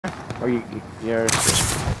Or you're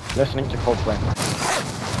listening to Coldplay.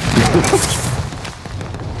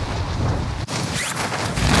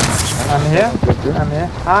 I'm here.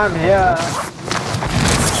 I'm here.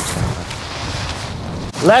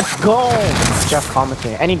 Let's go! Jeff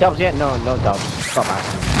commenting. Any dubs yet? No, no dubs. Stop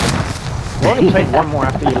asking. We only played one more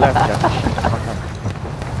after you left, Jeff.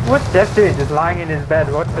 What's Jeff doing? Just lying in his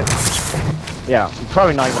bed. What's it? Yeah,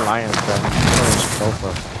 probably not even lying in his bed.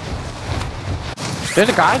 There's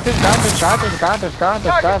a guy, there's a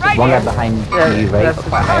guy. One guy behind you, right? That's the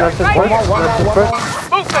first.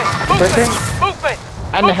 Movement!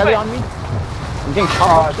 And the heli on me. I'm getting Oh,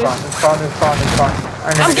 chopped up. it's fine.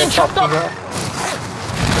 I'm getting chopped up.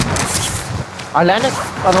 I landed,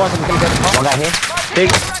 otherwise I'm gonna get chopped. One guy here.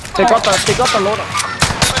 They got the loader.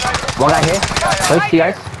 One guy here. Close to you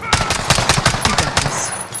guys.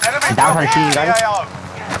 Down on shooting you guys.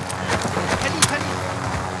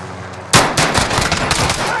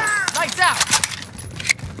 Lights out!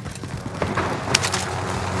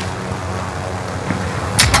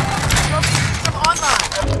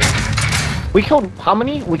 We killed how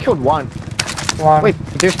many? We killed one. Wait,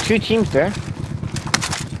 there's two teams there.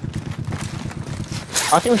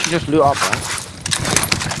 I think we should just loot up, right?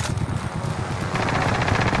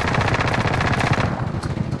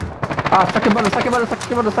 Second button.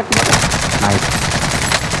 Nice.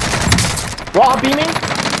 Raw beaming?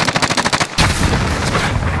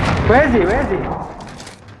 Where is he?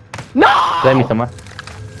 No! Let me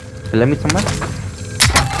somewhere.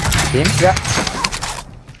 See him? Yeah.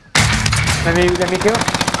 Let me kill.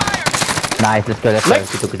 Nice, let's go.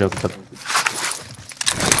 Good job.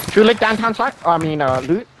 Should we lick downtown side? I mean,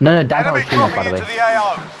 loot? No, downtown was shooting us, by the way.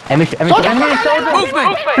 Enemy soldier.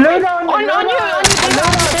 Movement! Blue down. On you!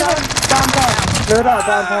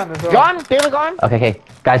 Downtown as well. Gone? They were gone? Okay.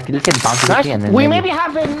 Guys, let's get the bounty Nice. and then We maybe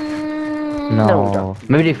have an... No.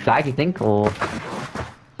 Maybe they flag, you think, or...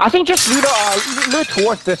 I think just loot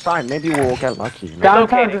towards this side. Maybe we'll get lucky.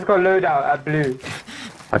 Downtown just got loadout at blue.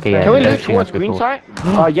 Okay, yeah. Can we they're loot shooting towards us green before.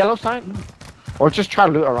 side? Yellow side? Or just try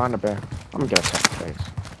to loot around the bear. I'm gonna get a second place.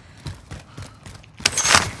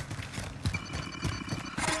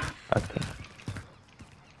 Okay.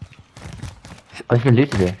 Oh, you can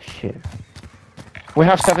loot it there. Shit. We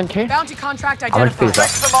have 7k? Bounty contract How much identified.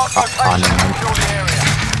 space is that?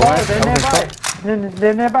 Oh, they're nearby.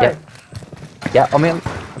 They're nearby. Yep. Yeah, I mean...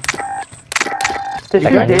 Did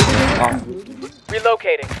Okay. you did?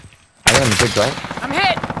 Relocating. I am on the bridge, right? I'm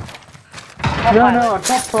hit! No, on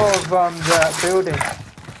top of the building.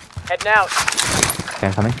 Heading out. Okay,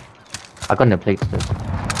 I'm coming. I got no plates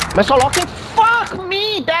though. Missile locking? Fuck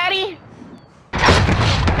me, daddy!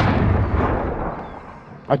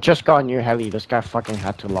 I just got a new heli. This guy fucking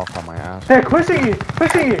had to lock on my ass. They're pushing you.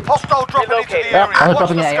 Hostile dropping into the Relocating. area. I was Watch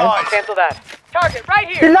dropping the in the air. skies. Cancel that. Target right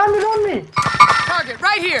They here! landed on me. Target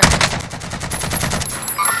right here!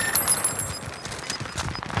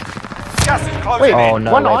 Gas is closing Wait, Oh in.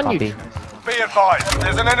 no one way, on puppy. you. Be advised,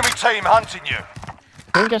 there's an enemy team hunting you.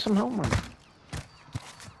 Can we get some help, man?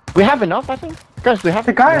 We have enough, I think. Guys, we have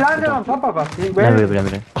The guy we have landed to on top of us. No, Where?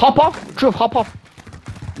 we. hop off! Truth, hop off!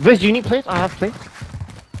 Viz, you need plates? I have plates.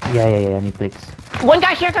 Yeah, I need plates. One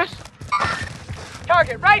guy here, guys!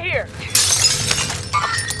 Target right here!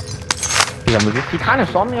 He's on movie. He kind of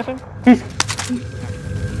saw me, I think. He's.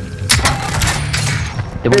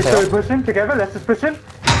 They won't So we fail. push him together. Let's just push him.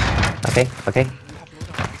 Okay.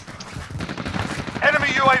 Enemy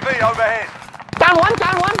UAV overhead. Down one!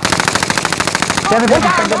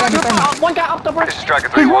 One guy up the bridge! Striker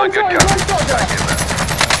He's one shot.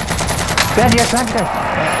 Guys, yes,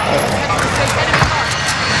 guys.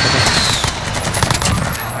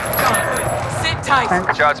 Sit tight.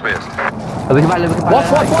 Shots missed. Oh, we can buy load out.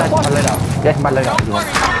 Yeah, can buy load out if you Don't want.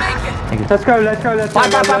 worry, you'll make it. Let's go.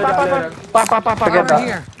 Bye. Forget that.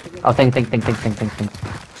 Here. Oh, thanks.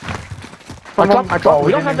 I dropped.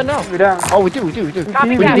 We don't have enough. We don't. Oh, we do.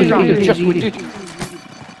 Copy We that. do.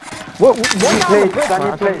 What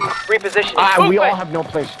Please. Repositioning. we all have no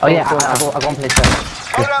place. Oh yeah, I got one place first.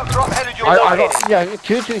 Loadout drop headed your I way. got, yeah,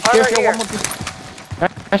 two, here. one more piece.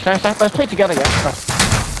 Nice. Let's play together, yeah.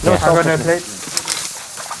 No, I got no plate.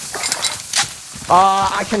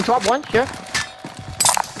 I can drop one here.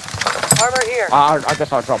 Armor here. I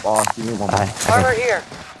guess I'll drop all. You need one more. Armor Okay. here.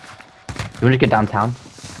 You want to get downtown?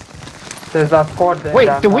 There's that squad there. Wait,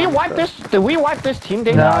 did we wipe this? Did we wipe this team,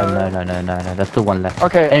 Dave? No. There's still one left.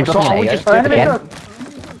 Okay, And so dropping are we an just AO enemy again? shot.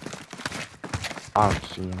 I don't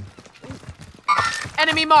see him.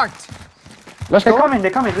 Enemy marked. Let's They're go. coming.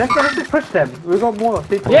 Let's just push them. We got more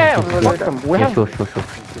people. Yeah, We'll fuck load them. up. We Yeah, have. sure.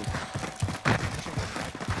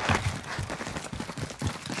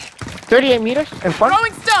 38 meters in front.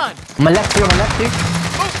 Throwing stun. On my left here, on my left here.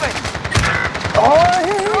 Moving.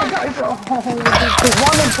 Oh, guys. Oh, there's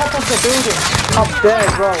one on top of the building. Up there,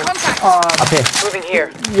 bro. Contact. Up here. Moving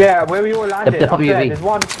here. Yeah, where we all landed. The Up there. UAV. There's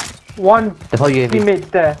one The whole UAV.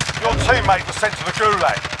 teammate there. Your teammate was sent to the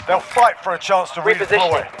gulag. They'll fight for a chance to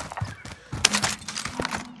redeploy.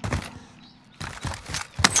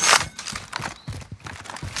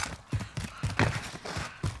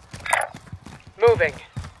 Moving.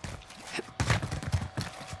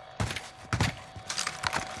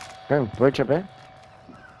 Going bridge a bit.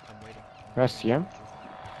 Rest him.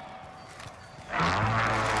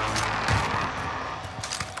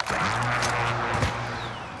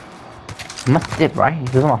 He must dip, right? He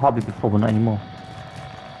was on a hobby before, but not anymore.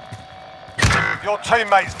 Your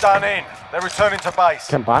teammate's done in. They're returning to base.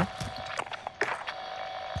 Can buy.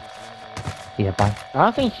 Yeah, bye. I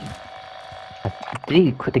don't think Did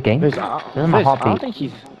he quit the game? Viz, This is my Viz, I don't heartbeat. think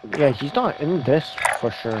he's. Yeah, he's not in this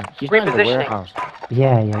for sure. He's not in the Repositioning. warehouse.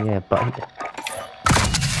 Yeah, but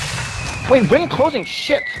Wait, ring closing.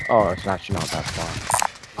 Shit. Oh, it's actually not that far.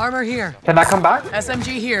 Armor here. Can I come back?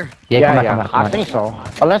 SMG here. yeah, come back, yeah. come back, come I back. think so.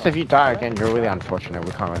 Unless if you die again, you're really unfortunate.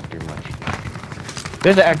 We can't really do much.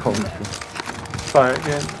 There's an echo. Sorry,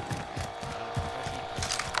 yeah.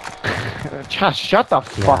 Just shut the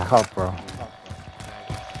fuck up, bro.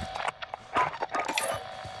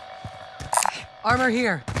 Armor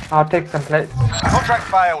here. I'll take some plates. Contract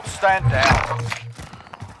failed. Stand down.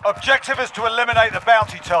 Objective is to eliminate the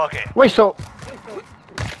bounty target. Wait, so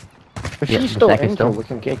if Yeah, he's the still second in, still. we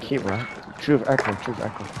can get keep, right? Truth echo, truth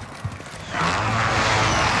echo.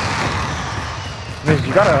 Viz,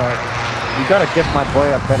 you gotta give my boy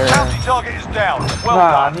a better Bounty target is down. Well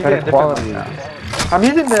Nah, I'm done. using a better different quality. one. I'm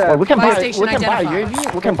using the. Wait, we can Buy buy station we can buy a identified.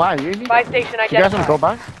 UAV. We can buy a UAV. Buy station You guys wanna identified. go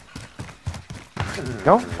by?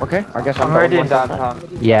 No? Okay, I guess I'm the already one in going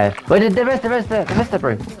downtown. Yeah. Wait, the rest,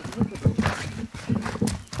 bro.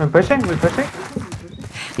 We're pushing. We're pushing.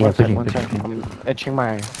 Yeah, One sec, pushing, one pushing. sec. I'm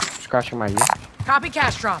itching scratching my ear. Copy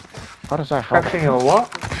cash drop. How does that help? Crashing or what?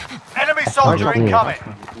 Enemy soldier Oh, yeah. incoming.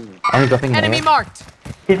 Enemy dropping Enemy here. marked.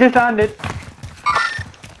 He just landed.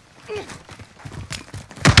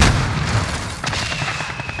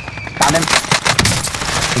 Found him.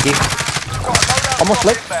 Thank you. Almost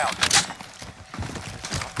lit. Inbound.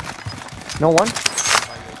 No one?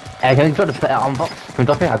 Can we drop the plate on box? Can we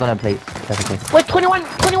drop it? I don't have plates. That's okay. Wait,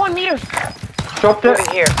 21 meters! Dropped it.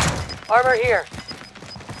 Moving here. Armor here.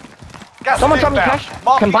 Gas Someone is drop me inbound. cash.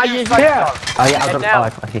 Marking Can buy new you- safe Yeah. zone. Oh yeah, I'll Head drop.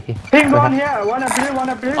 down. Oh, okay. Ping one here. One up blue. One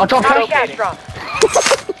up blue. I'll drop Copy cash. cash drop.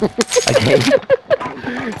 Okay.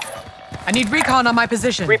 I need recon on my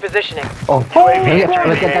position. Repositioning. Oh. Holy Guys,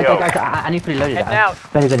 I need to reload it. Heading out.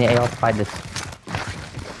 Better than the AR to fight this.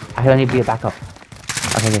 I can only be a backup.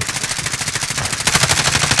 Okay.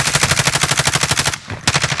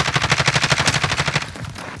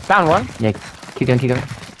 Down one. Yeah. Keep going.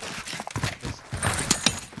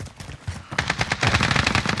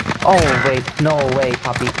 Oh wait, no way,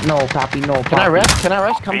 Poppy. No, Poppy, no. Poppy. Can I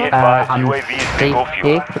rest? Come Be back. advised, I'm UAV is safe bingo fuel.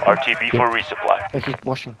 here. RTB for resupply. He's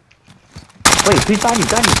washing. Wait, who's behind you?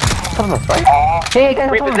 Some of us, right? Hey, guys,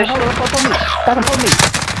 follow me. Guys, follow me.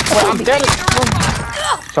 Wait, I'm dead.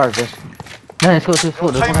 Sorry, Viz. No, let's go. There's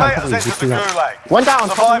one Teammate on has top of you. entered Just the do that. gulag. One down.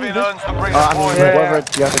 Surviving earns them I mean, redeployment. Yeah. whoever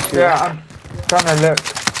the other two. Yeah, I'm trying to look.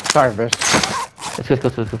 Sorry, Viz. Let's go.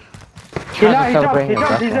 He dropped. He's celebrating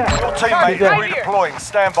there. Your teammate is Right here. redeploying.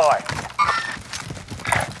 Stand by.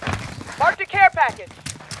 Mark the care package.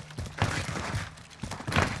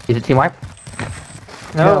 Is it team wipe?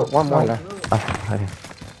 No, one more left. Oh, okay.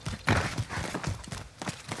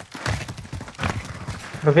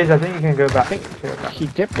 But Viz, I think you can go back. He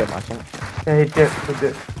dipped him, I think. Yeah, he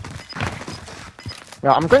did.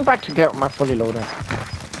 Yeah, I'm going back to get my fully loaded.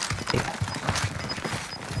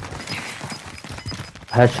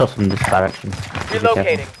 I heard shots from this direction.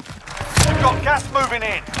 Relocating. You've got gas moving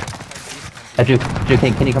in. Drew,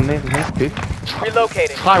 can you come here with me? Drew?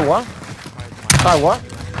 Relocating. Try what?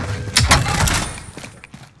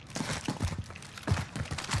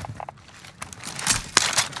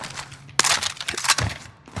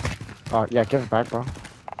 Oh, yeah, give it back, bro.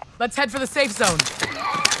 Let's head for the safe zone.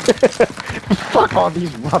 Fuck all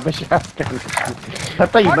these rubbish ass guns. I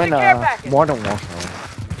thought you Mark the meant care package. Modern Warfare.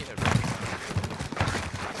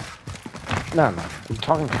 No, I'm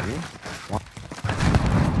talking to you. What?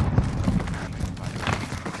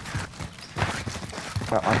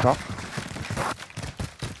 I drop.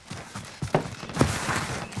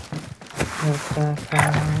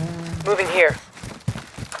 Moving here.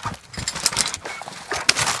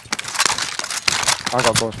 I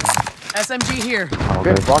got ghost. SMG here. Oh,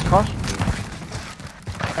 Good, good. broadcast.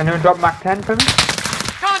 Anyone drop Mac 10 for me?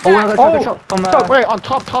 Contact! Oh, I got a shot from stop, Wait, on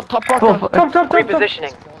top rock. Stop.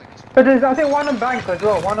 Repositioning. But there's, I think, one on bank as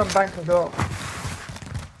well.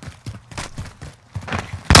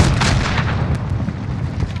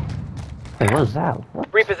 Wait, what was that?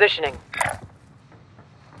 What? Repositioning.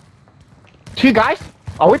 2 guys?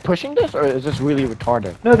 Are we pushing this or is this really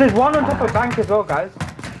retarded? No, there's one on top of bank as well, guys.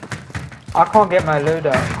 I can't get my load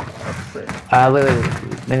out. Wait.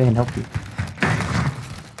 Maybe I can help you.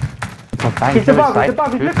 He's above.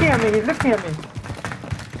 He's looking at me.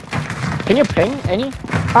 Can you ping any?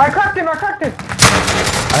 I cracked him. I'm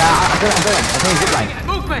going zip line.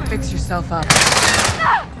 Movement! Fix yourself up.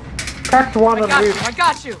 Cracked one on roof. I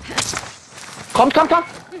got you! Come. Down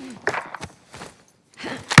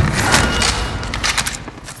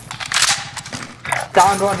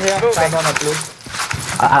one here. Down one at blue.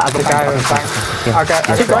 I The guy was bank.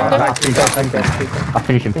 I'll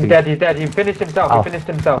finish him. He's dead. He finished himself.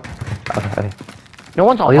 Okay. No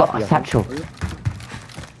one's on Oh, you top got a yet. satchel.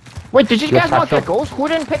 Wait, did you Your guys not satchel. get goals? Who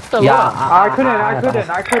didn't pick the Yeah, loadout?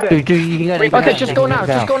 I couldn't. Do you can get Okay, just go now.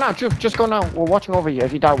 Just go now. We're watching over you.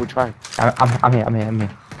 If you die, we try. I'm here.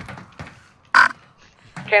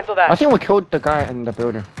 Cancel I that. think we killed the guy in the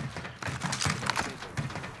building.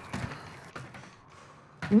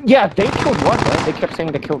 Yeah, they killed one, right? They kept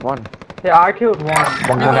saying they killed one. Yeah, I killed one.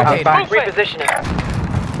 Relocating. Back. Repositioning.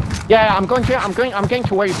 Yeah, I'm going here. I'm getting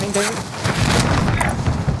to where you think, David.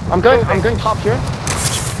 I'm going top here.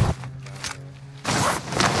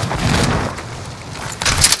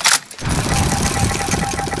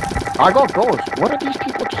 I got goals. What are these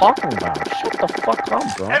people talking about? Shut the fuck up,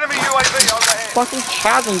 bro. Enemy UAV overhead. Fucking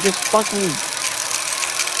chatting, just fucking...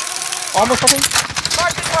 Almost something?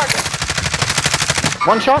 Mark the target.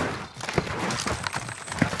 One shot?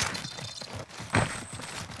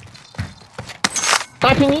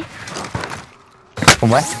 Sniping me? From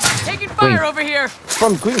where? Taking fire over here.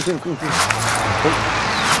 From green. They're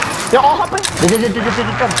all hopping?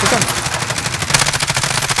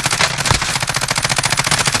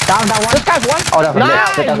 Down that one. This guy's one? Oh, that was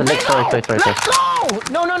Nice! a lick. That was a lick. Sorry. Let's go!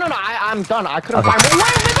 No, I'm done. I couldn't Okay. find more.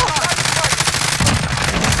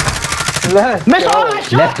 Let's Miss go. all my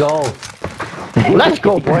shots! Let's go. Let's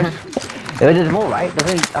go, boys. There's more, right?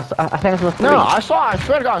 I think it was 3. No, I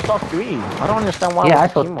swear to God, I saw 3. I don't understand why. Yeah, I I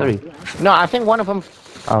saw team 3. up. No, I think one of them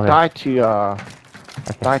died to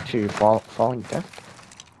falling death.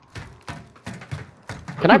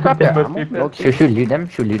 Can I grab their ammo? Okay. Should loot them?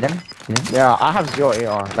 Yeah, I have 0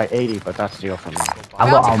 AR, like 80, but that's 0 for me. I've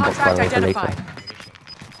got Bounty arm box by the way contact for later. identified.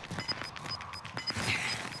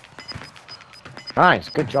 Nice,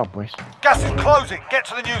 good job, boys. Gas is closing. Get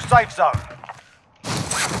to the new safe zone.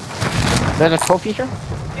 There's a trophy here.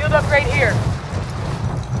 Field upgrade here.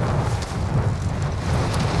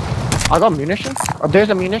 I got munition. Oh, there's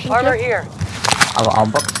a munition Armor here. here. I've got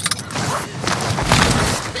arm box.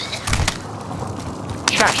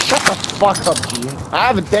 Chat, shut the fuck up, G. I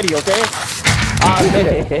have a daddy, okay?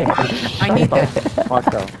 I need that.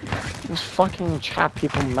 Fuck up. These fucking chat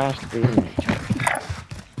people masturbating.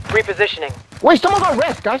 Repositioning. Wait, someone got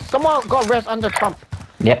rest, guys. Someone got rest under Trump.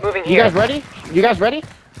 Yep. Moving You here. guys ready? You guys ready?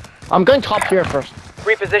 I'm going top here first.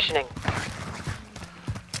 Repositioning.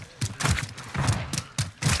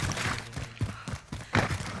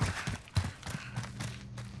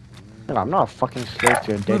 I'm not a fucking slave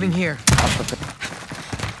to a daddy. Moving here.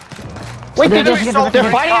 Wait, they're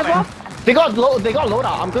soldiers fighting as incoming. well? They got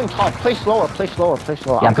loadout. I'm going top. Play slower. Yeah,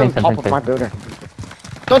 I'm going play top some. of my building.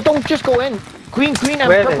 Don't just go in. Green and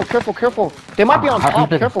Where careful. They might be on top.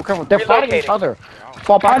 Careful. They're fighting each other.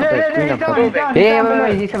 Fall back a bit. Green and purple.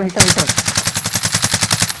 Wait, he's coming.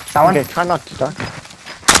 That one? Okay, try not to die.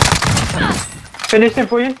 Finished him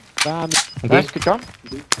for you. Nice, good job.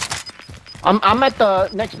 I'm at the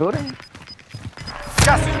next building.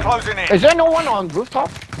 Gas is closing in. Is there no one on rooftop?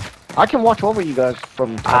 I can watch over you guys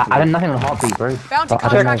from top. I have nothing on heartbeat, bro. Bounty So I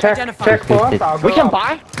don't know. contract identified. Check for us. I'll go We can up.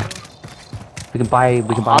 buy. We can buy. I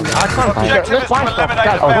can't buy. Objective Let's is buy to stuff. eliminate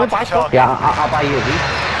Guys, the we bounty buy stuff. target. Yeah, I'll buy UAV.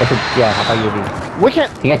 I'll buy UAV. We can.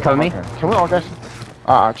 Can you guys cover me? Can we all guys?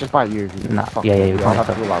 Just buy you. Nah, Fuck. yeah, We we all can't.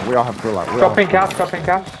 have blue light. We all have blue light. Dropping cash.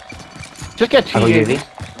 Just get 2 I got UAVs. UAV.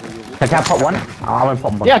 Can I pop one? I want to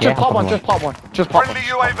pop one. Yeah, just pop one. Just pop one. Friendly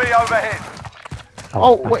UAV overhead.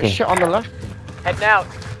 Oh wait, okay. shit on the left. Heading out.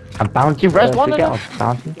 I'm bound You to res one get of off.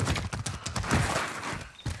 Bounty.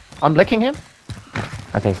 I'm licking him.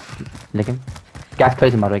 Okay, lick him. Gas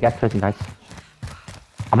closing, by the way. Gas closing, guys.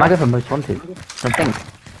 I might go for most wanted. Don't think.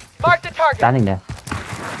 Mark the target. Standing there.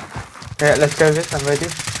 Yeah, let's go, Viz. I'm ready.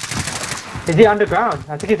 Is he underground?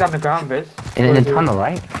 I think he's underground, Viz. In the tunnel,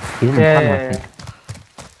 right? He's in the tunnel, I think.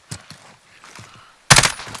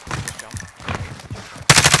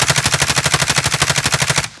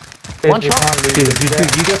 One You shot. can't leave Dude, it there.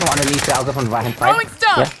 you go from underneath it, I'll go from the right hand side. Throwing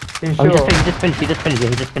stuff. Yeah? You Oh, he sure? just finished, he just finished, yeah,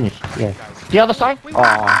 he just finished. Yeah. The other side?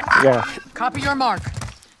 Oh, yeah. Copy your mark.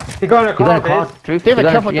 He got a He's on a car, car, Drew. David,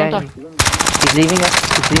 He's careful, yeah, don't he's leaving us,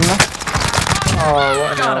 he's leaving us. Oh,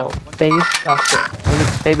 what Got no. Baby, That's it.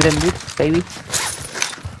 baby, then move, baby.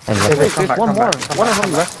 There we go. David, Wait, come there's back, one come more. back, come One back, of them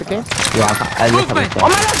come left the game. Yeah, I'll just have Movement. it. Oh my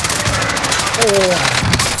god! Oh.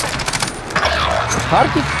 How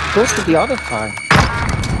did he go to the other side?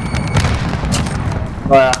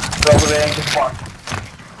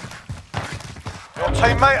 Your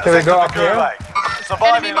teammate has Can we entered go the up here? gulag.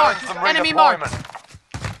 Surviving earns them Enemy marked. redeployment.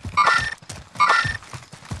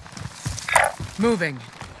 Moving.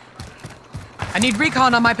 I need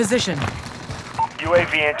recon on my position.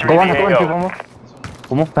 UAV entering Go on, the go on, AO. do one more.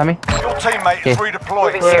 One more, Sammy. Your teammate is Okay. redeployed.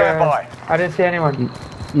 Moving Stand here. by. I didn't see anyone.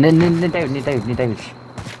 Need David.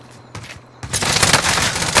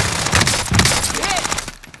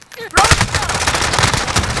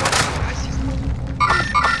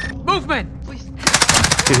 Movement.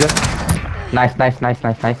 Too good. Nice. We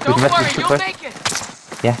Don't can rest worry, this you'll quick. make it.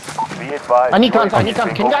 Yeah. Be advised. I need guns,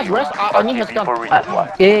 UAV Can you guys rest? I need his gun. for resupply.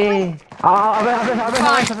 Yeah.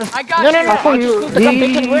 Fine. I got No, you. I just need the gun.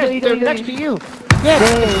 They can rest. They're next to you. Yeah,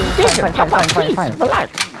 Fine.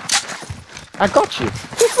 relax. I got you.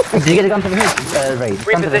 Did you get the gun from here? Raid.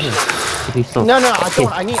 Repositioning. If he's still. No, I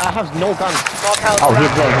don't. I have no gun. Small caliber. Oh, he's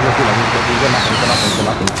round. there. He's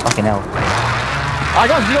nothing. Fucking hell. I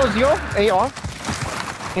got 0-0 AR.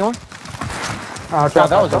 Anyone? Oh, Yeah,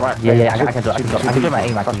 that was alright. Yeah, I can do my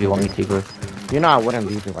aim max if you want me to, bro. You know I wouldn't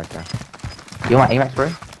leave you like that. You want aim max, bro?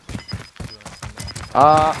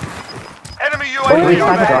 Enemy Wait, UAV I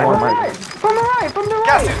got one overhead. right. From the right, from the right.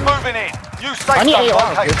 Gas is moving in. Use safe I need zone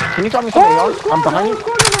AR. location. Can you tell me some AR? I'm behind you.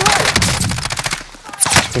 Squad on the right.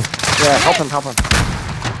 Yeah, help him. Ammo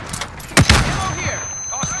here.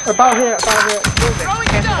 About here.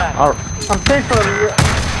 Throwing stuff. Alright. I'm safe from you.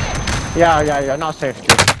 Yeah, not safe,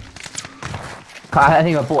 dude. I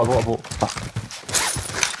think I bought. Fuck.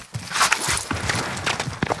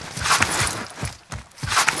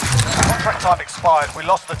 Contract time expired. We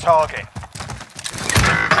lost the target.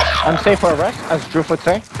 I'm safe for a rest, as Drew would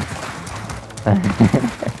say.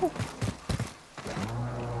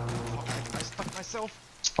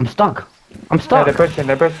 I'm stuck. Yeah, they're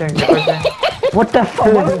pushing. What the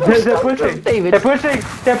fuck? They're pushing. David. They're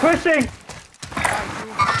pushing.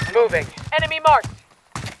 Moving. Enemy marked.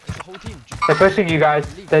 They're pushing you guys.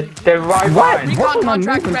 They're right What? behind. What was my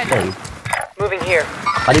contract movement ready. say? Moving here.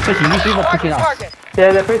 Are they pushing you? People Mark pushing the us. target.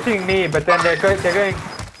 Yeah, they're pushing me, but then they're going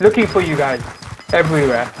looking for you guys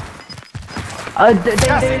everywhere.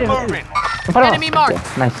 Gas is In moving. front of Enemy us. marked.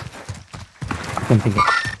 Okay, nice. I couldn't think it.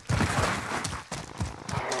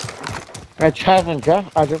 Hey, Chaz and Jeff,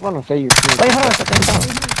 I just want to say you. Wait, hold on a second.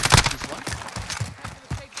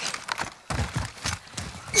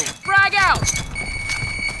 Frag out.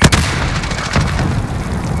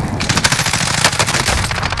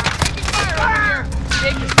 Taking fire over here.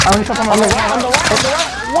 Taking Oh, he's up on the right.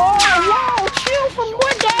 Whoa, chill from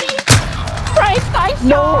what, Daddy? Christ, I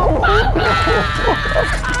No!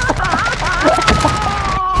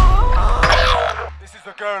 This is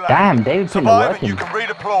the gulag. Damn, David putting the Survive work and you in. can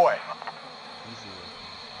redeploy.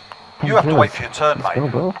 You have to wait for your turn, Go,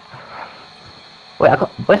 mate. bro. Wait,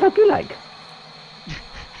 where's my gulag?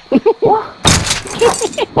 What?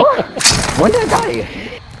 What?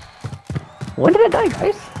 When did I die,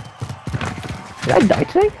 guys? Did I die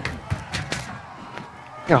today?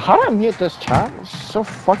 Yo, how do I mute this chat? It's so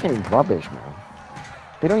fucking rubbish, man.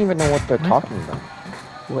 They don't even know what they're talking about.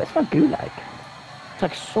 Where's my gulag? It's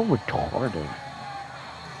like so retarded.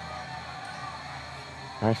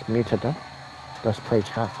 Nice, muted them. Let's play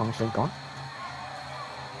chat function gone.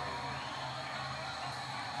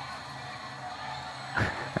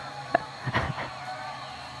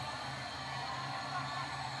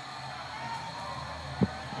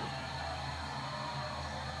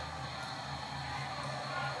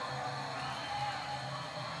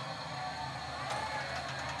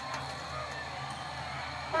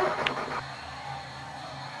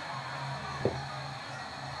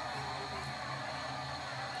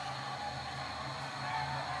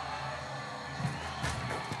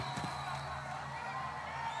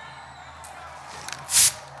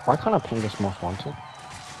 Why can't I ping this most wanted?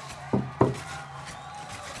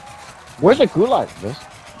 Where's the gulag, this?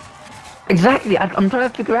 Exactly, I'm trying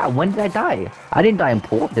to figure out when did I die? I didn't die in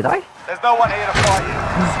port, did I? There's no one here to fight you.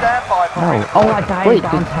 Stand by for No. redeployment. Oh, I died Wait,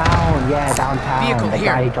 downtown. Yeah, downtown. Vehicle The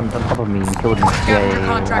here. guy jumped on top of me and killed him. Capture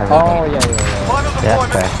contract whatever. Oh, yeah. Final Yeah,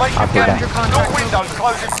 deployment fair. is making I'll take fast. that. Your window's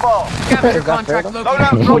closing fast. Scavenger Is that contract fair? Load located.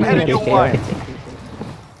 out drop headed your way.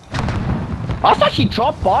 I thought he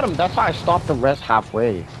dropped bottom. That's why I stopped the rest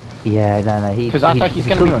halfway. Yeah, no, he. Because I thought he's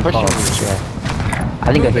gonna be on pushing top. me. Yeah.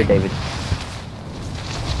 I think I hear David.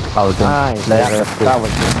 Oh, good. Nice. That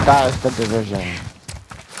was the division.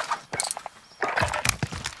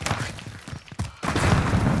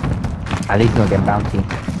 At least he's gonna get bounty.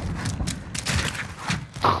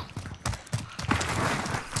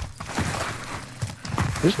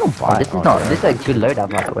 There's no Oh, buy. this is not. This is a good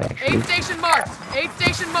loadout, by the way. Actually. Aid station marked. Aid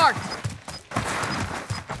station marked.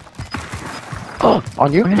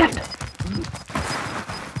 On you? Enemy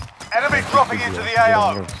dropping into the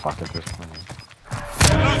AO. Fuck at this point.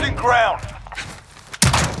 Losing ground.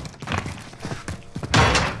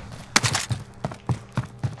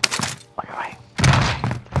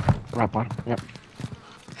 Right bottom. Yep.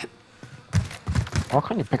 Why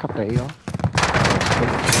can't you pick up the AO?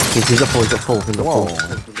 He's a full. He's a full. He's a Whoa. full.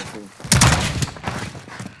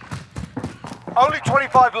 Only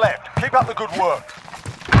 25 left. Keep up the good work.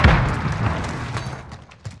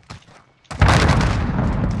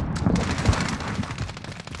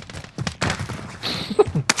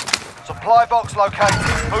 Supply box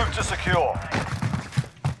located. Move to secure.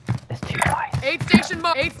 That's too nice. Aid station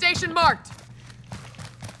marked. Aid station marked.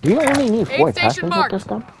 Do you only need 4 Aid station attachments with marked. this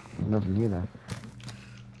stuff? I never knew that.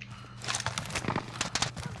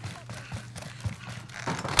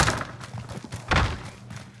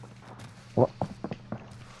 What?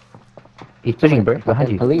 He's pushing, bro. Behind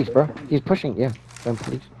Fucking you. police, bro. He's pushing, yeah. Them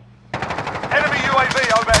police. Enemy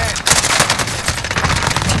UAV overhead.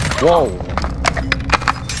 Whoa.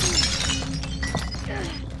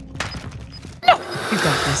 You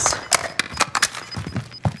got this.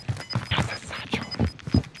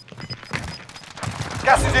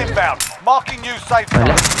 Gas is inbound. Marking new safe zone.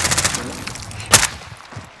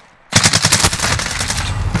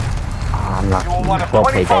 Ah, I'm lucky. You're one of Well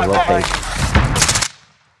played, 25 Dave. Well played.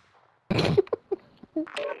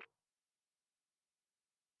 remaining.